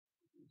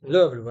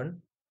Hello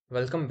everyone,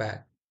 welcome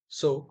back.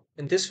 So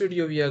in this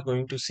video we are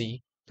going to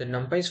see the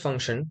NumPy's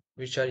function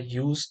which are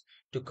used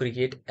to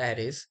create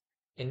arrays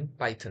in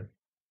Python.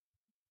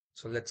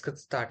 So let's get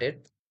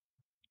started.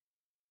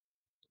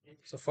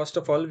 So first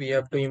of all we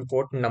have to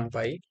import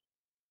NumPy,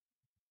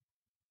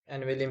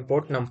 and we'll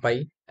import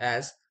NumPy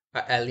as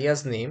a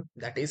alias name,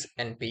 that is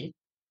NP.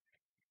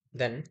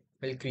 Then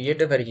we'll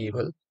create a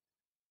variable,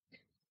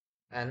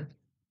 and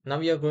now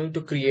we are going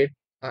to create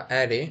an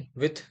array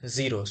with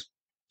zeros.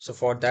 So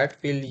for that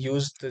we'll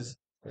use the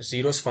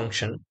zeros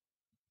function,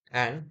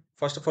 and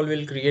first of all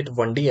we'll create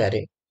 1D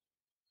array.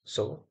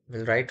 So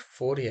we'll write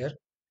 4 here,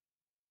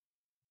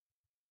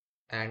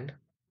 and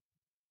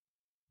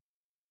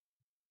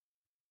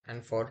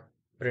for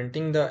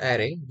printing the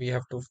array we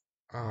have to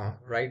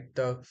write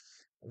the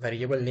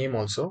variable name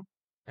also.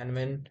 And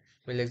when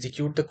we'll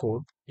execute the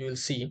code, you will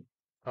see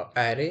a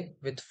array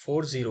with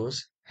 4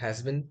 zeros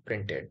has been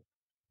printed,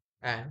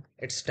 and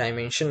its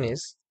dimension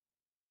is,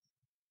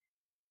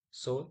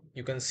 so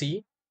you can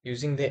see,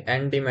 using the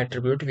ndim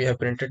attribute we have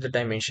printed the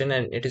dimension,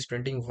 and it is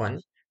printing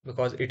 1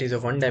 because it is a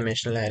one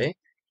dimensional array.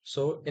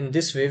 So in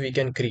this way we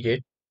can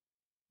create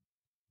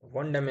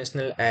one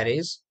dimensional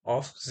arrays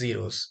of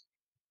zeros.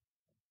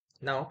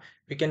 Now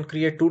we can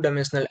create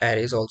two-dimensional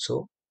arrays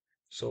also.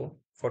 So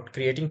for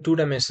creating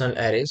two-dimensional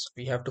arrays,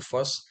 we have to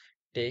first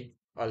take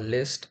a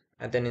list,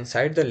 and then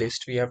inside the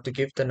list we have to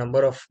give the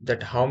number of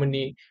that how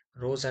many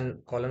rows and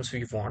columns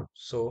we want.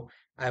 So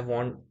I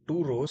want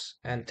 2 rows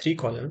and 3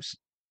 columns.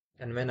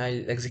 And when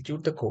I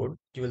execute the code,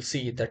 you will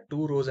see that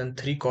 2 rows and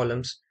 3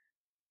 columns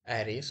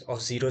arrays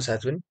of zeros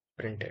has been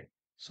printed.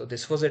 So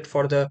this was it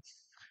for the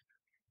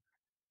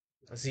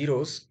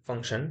zeros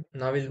function.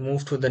 Now we'll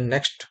move to the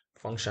next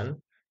function,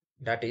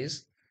 that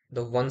is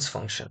the ones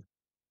function.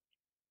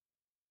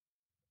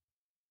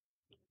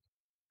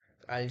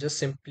 I'll just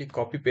simply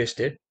copy paste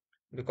it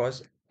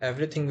because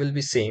everything will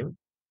be same,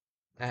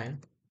 and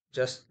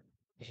just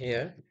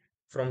here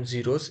from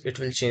zeros it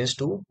will change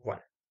to 1.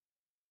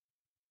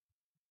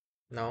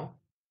 Now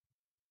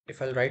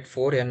if I'll write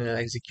 4 and I'll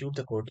execute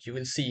the code, you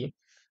will see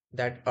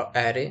that a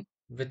array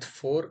with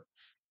 4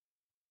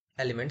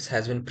 elements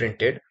has been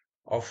printed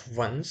of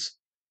ones.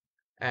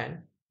 And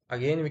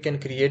again we can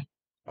create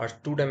a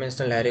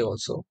two-dimensional array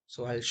also.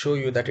 So I'll show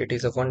you that it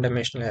is a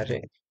one-dimensional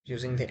array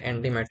using the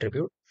ndim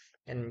attribute,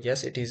 and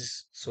yes, it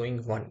is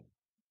showing 1.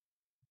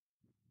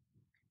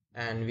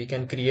 And we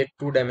can create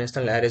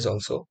two-dimensional arrays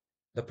also.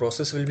 The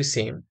process will be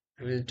same.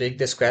 We'll take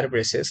the square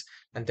braces,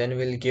 and then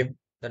we'll give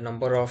the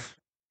number of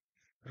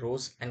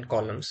rows and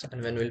columns,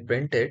 and when we'll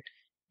print it,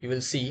 you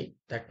will see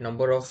that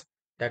number of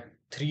that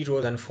 3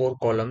 rows and 4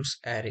 columns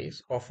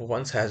arrays of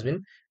ones has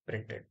been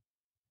printed.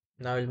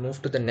 Now we'll move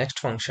to the next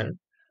function,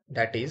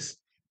 that is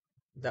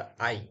the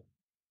I.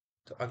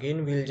 So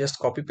again we'll just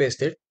copy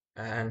paste it,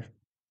 and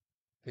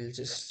we'll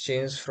just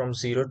change from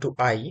 0 to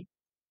I.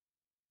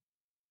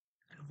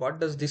 What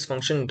does this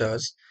function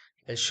does?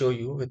 I'll show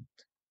you with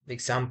the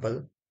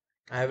example.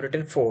 I have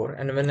written 4,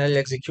 and when I'll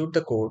execute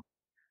the code,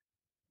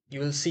 you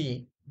will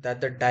see that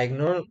the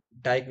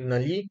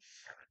diagonally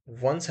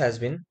once has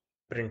been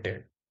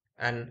printed,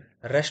 and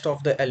rest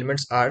of the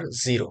elements are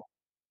 0.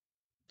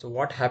 So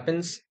what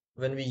happens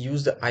when we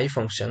use the I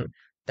function,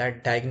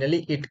 that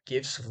diagonally it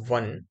gives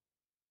 1.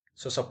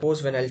 So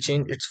suppose when I'll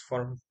change it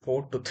from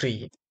 4 to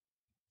 3,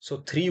 so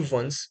 3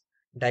 ones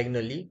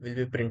diagonally will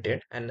be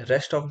printed, and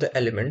rest of the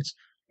elements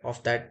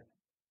of that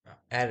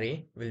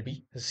array will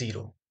be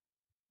 0.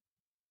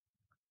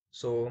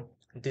 So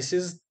this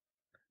is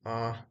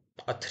uh,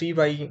 a 3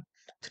 by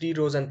 3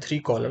 rows and 3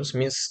 columns,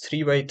 means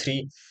 3 by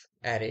 3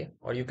 array,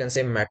 or you can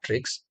say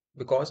matrix,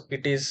 because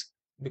it is,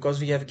 because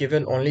we have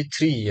given only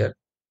 3 here.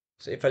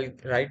 So if I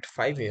write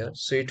 5 here,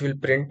 so it will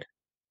print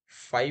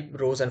 5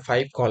 rows and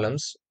 5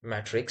 columns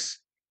matrix.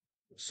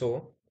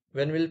 So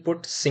when we'll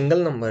put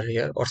single number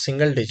here or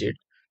single digit,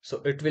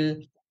 so it will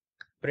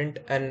print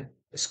an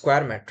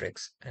square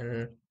matrix.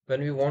 And when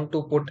we want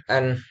to put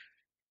an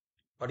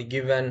or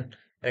give an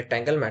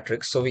rectangle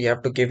matrix, so we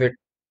have to give it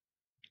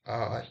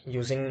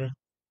using,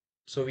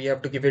 so we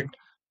have to give it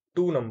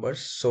two numbers.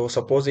 So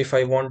suppose if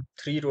I want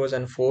 3 rows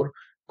and 4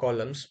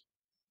 columns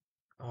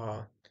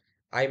uh,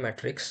 I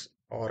matrix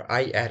or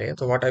I array,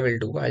 so what I will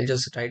do, I'll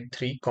just write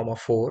 3 comma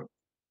 4.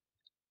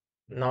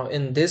 Now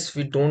in this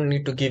we don't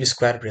need to give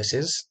square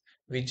braces,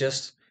 we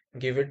just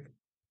give it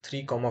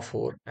 3 comma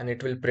 4, and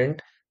it will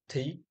print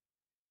 3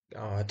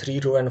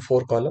 row and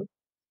 4 column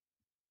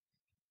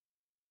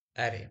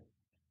array.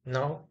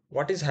 Now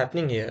what is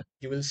happening here,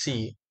 you will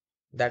see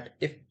that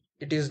if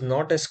it is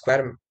not a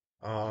square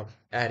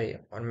array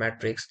or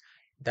matrix,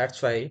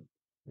 that's why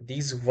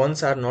these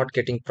ones are not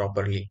getting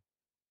properly.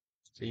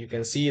 So you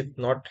can see it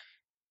not,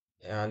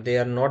 they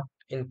are not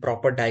in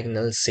proper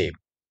diagonal shape.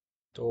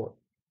 So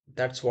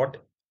that's what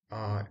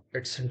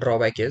its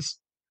drawback is.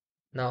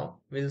 Now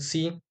we'll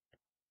see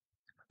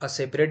a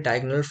separate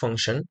diagonal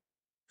function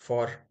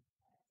for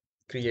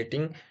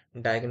creating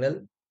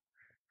diagonal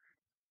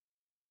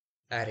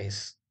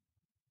arrays.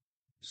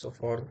 So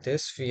for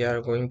this we are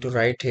going to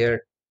write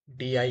here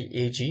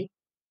diag,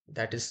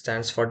 that is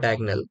stands for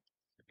diagonal.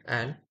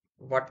 And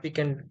what we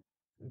can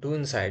do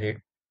inside it,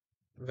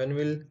 when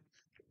we'll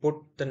put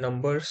the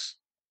numbers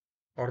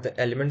or the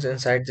elements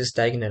inside this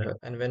diagonal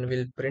and when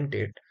we'll print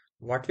it,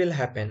 what will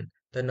happen?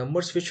 The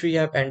numbers which we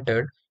have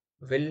entered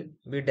will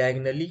be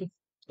diagonally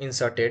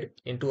inserted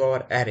into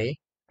our array,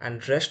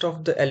 and rest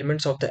of the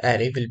elements of the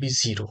array will be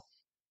 0.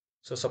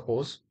 So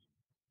suppose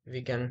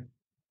we can,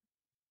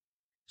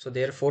 so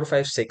there are 4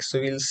 5 6, so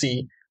we'll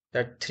see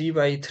that 3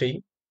 by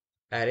 3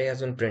 array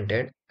has been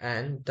printed,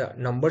 and the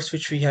numbers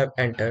which we have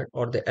entered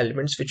or the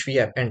elements which we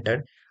have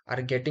entered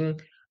are getting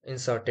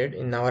inserted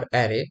in our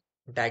array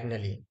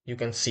diagonally. You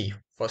can see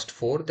first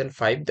 4, then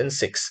 5, then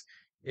 6.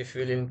 If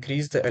we'll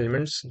increase the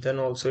elements, then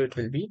also it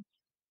will be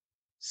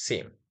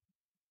same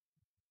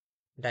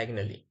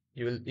diagonally.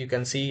 You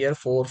can see here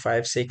 4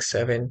 5 6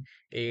 7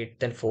 8,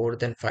 then 4,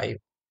 then 5.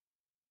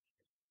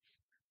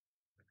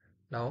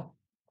 Now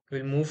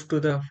we'll move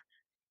to the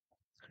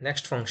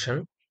next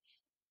function,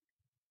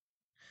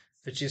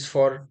 which is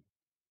for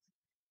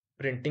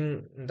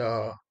printing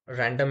the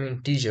random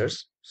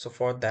integers. So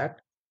for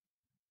that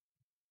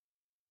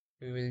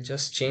we will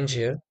just change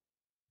here,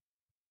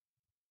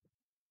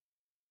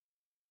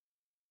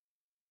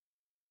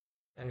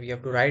 and we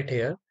have to write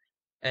here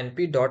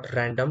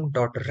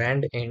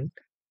np.random.randint.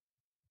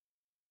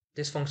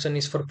 This function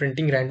is for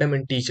printing random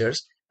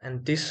integers,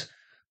 and this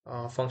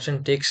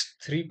function takes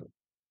three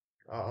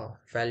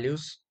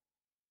values.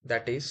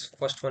 That is,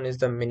 first one is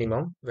the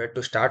minimum where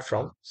to start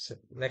from,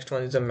 next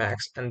one is the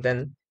max, and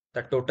then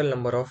the total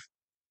number of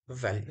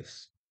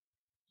values.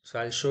 So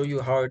I'll show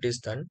you how it is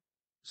done.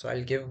 So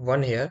I'll give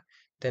 1 here,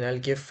 then I'll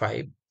give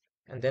 5,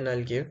 and then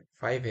I'll give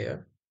 5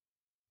 here,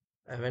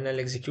 and when I'll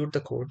execute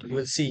the code, you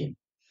will see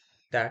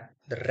that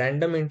the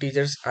random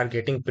integers are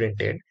getting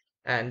printed,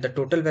 and the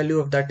total value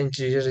of that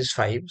integer is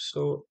 5.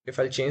 So if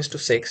I'll change to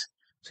 6,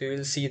 so you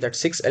will see that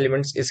 6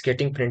 elements is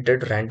getting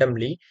printed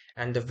randomly,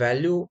 and the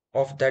value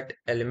of that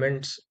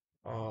elements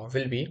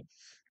will be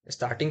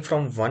starting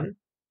from 1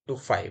 to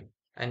 5,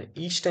 and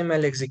each time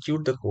I'll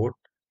execute the code,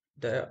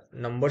 the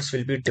numbers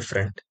will be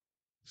different.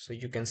 So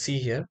you can see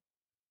here,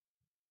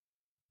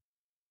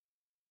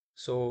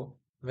 so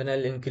when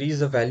I'll increase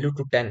the value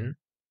to 10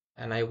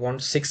 and I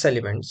want 6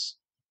 elements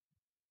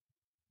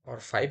or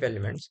 5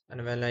 elements,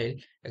 and when I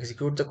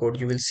execute the code,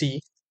 you will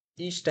see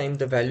each time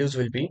the values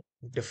will be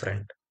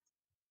different.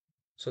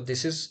 So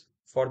this is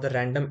for the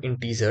random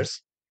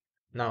integers.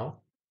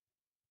 Now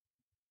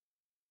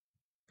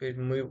we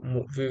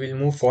will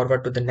move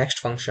forward to the next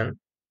function,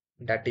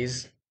 that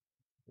is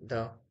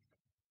the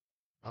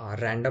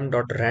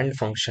random.rand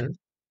function.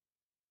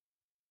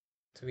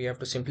 So we have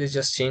to simply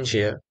just change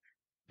here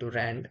to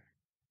rand,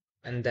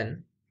 and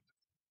then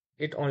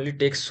it only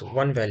takes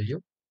one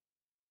value.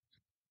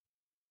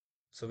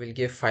 So we'll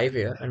give 5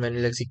 here, and when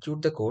we'll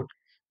execute the code,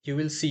 you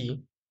will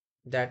see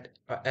that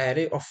an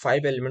array of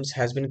 5 elements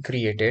has been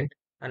created,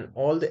 and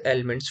all the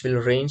elements will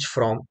range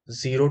from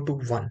 0 to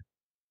 1.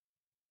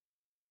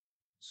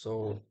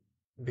 So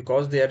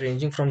because they are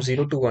ranging from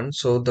 0 to 1,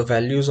 so the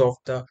values of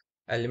the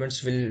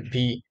elements will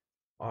be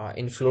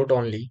in float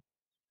only.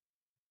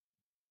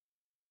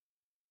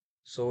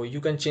 So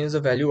you can change the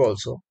value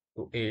also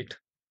to 8,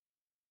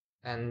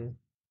 and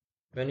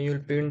when you will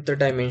print the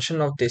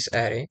dimension of this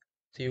array,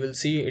 so you will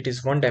see it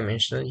is one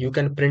dimensional. You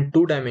can print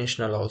two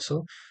dimensional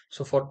also.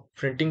 So for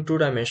printing two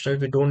dimensional,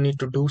 we don't need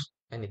to do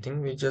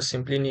anything. We just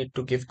simply need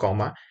to give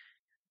comma,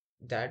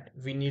 that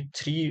we need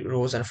 3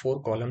 rows and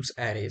 4 columns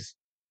arrays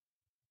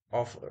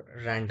of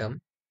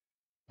random,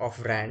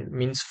 of rand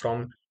means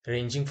from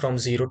ranging from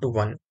 0 to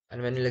 1,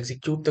 and when you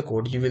execute the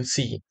code, you will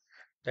see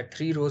that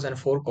 3 rows and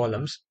 4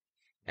 columns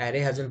array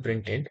has been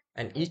printed,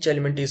 and each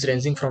element is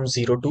ranging from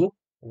 0 to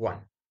 1.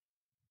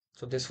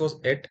 So this was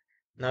it.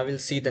 Now we'll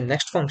see the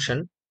next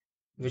function,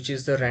 which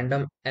is the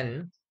random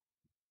n.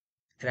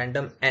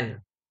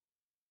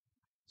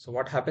 So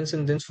what happens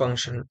in this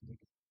function,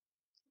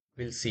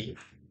 we'll see.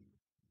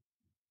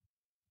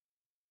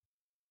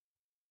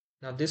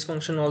 Now this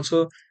function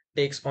also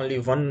takes only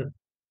one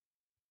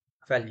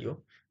value,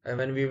 and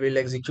when we will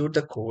execute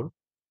the code,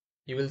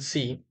 you will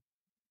see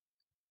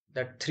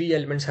that 3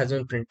 elements has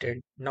been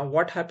printed. Now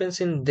what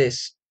happens in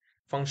this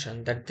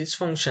function, that this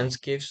function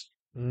gives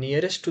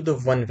nearest to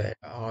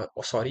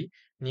the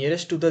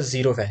nearest to the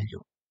 0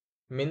 value.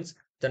 Means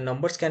the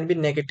numbers can be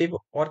negative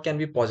or can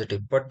be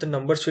positive, but the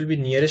numbers will be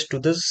nearest to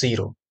the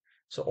 0.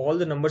 So all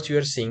the numbers you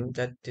are seeing,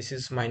 that this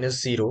is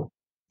minus 0,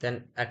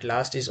 then at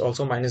last is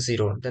also minus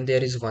 0, then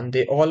there is 1,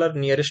 they all are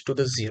nearest to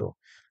the 0.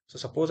 So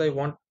suppose I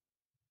want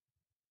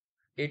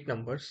 8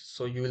 numbers,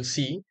 so you will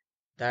see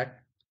that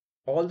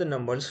all the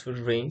numbers will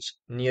range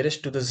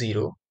nearest to the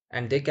 0,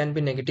 and they can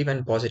be negative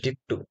and positive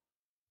too.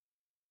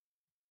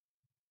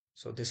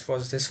 So this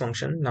was this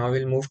function. Now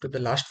we'll move to the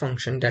last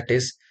function, that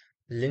is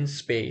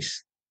linspace.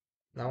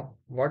 Now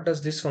what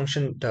does this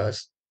function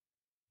does?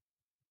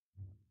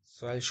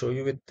 So I'll show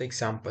you with the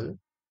example.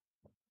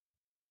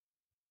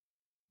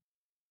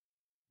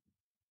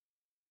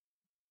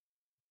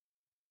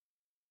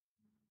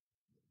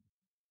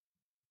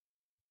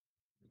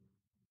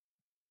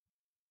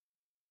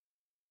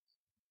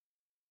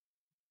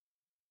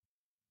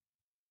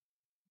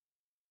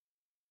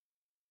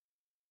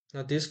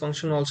 Now this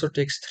function also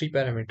takes three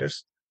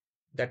parameters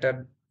that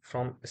are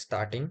from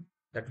starting,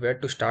 that where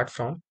to start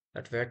from,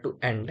 that where to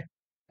end,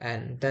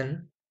 and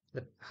then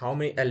how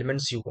many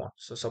elements you want.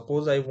 So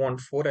suppose I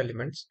want four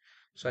elements,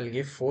 so I'll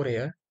give four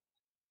here,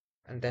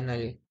 and then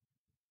I'll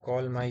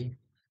call my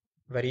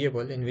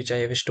variable in which I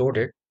have stored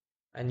it,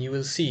 and you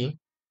will see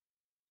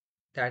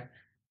that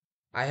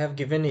I have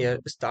given here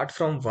start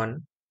from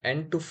 1,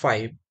 end to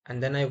 5,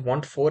 and then I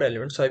want four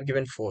elements, so I've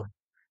given 4.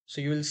 So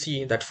you will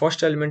see that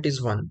first element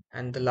is 1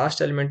 and the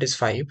last element is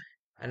 5,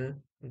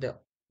 and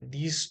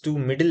these two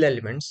middle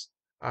elements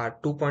are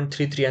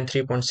 2.33 and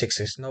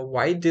 3.66. Now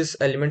why these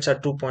elements are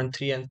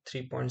 2.3 and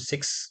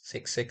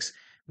 3.666?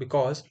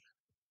 Because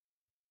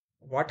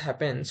what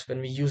happens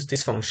when we use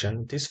this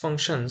function, these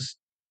functions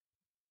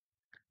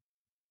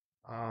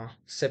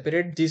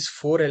separate these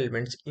four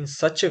elements in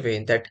such a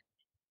way that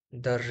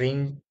the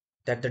range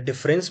that the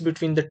difference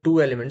between the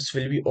two elements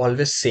will be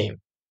always same.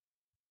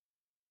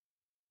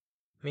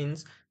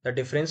 Means the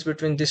difference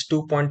between this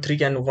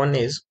 2.3 and 1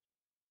 is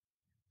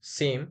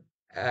same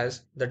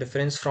as the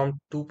difference from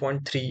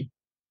 2.3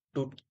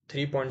 to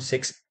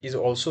 3.6 is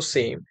also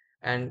same,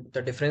 and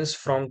the difference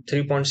from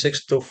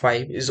 3.6 to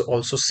 5 is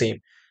also same.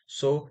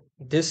 So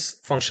this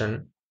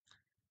function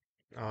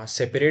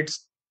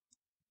separates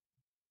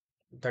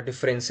the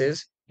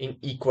differences in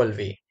equal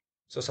way.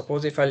 So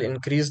suppose if I'll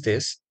increase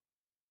this,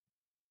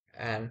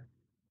 and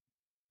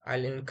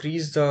I'll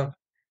increase the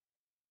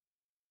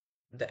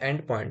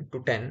endpoint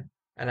to 10,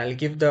 and I'll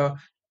give the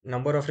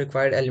number of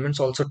required elements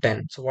also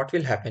 10. So what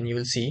will happen, you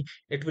will see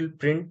it will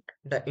print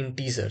the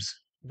integers,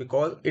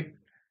 because it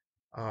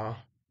uh,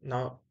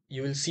 now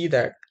you will see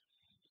that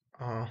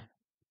uh,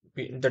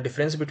 the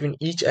difference between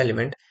each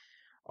element,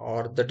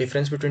 or the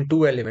difference between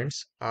two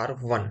elements, are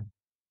 1.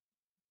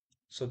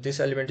 So this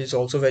element is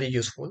also very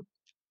useful.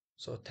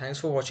 So thanks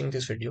for watching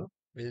this video.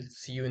 We'll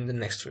see you in the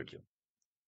next video.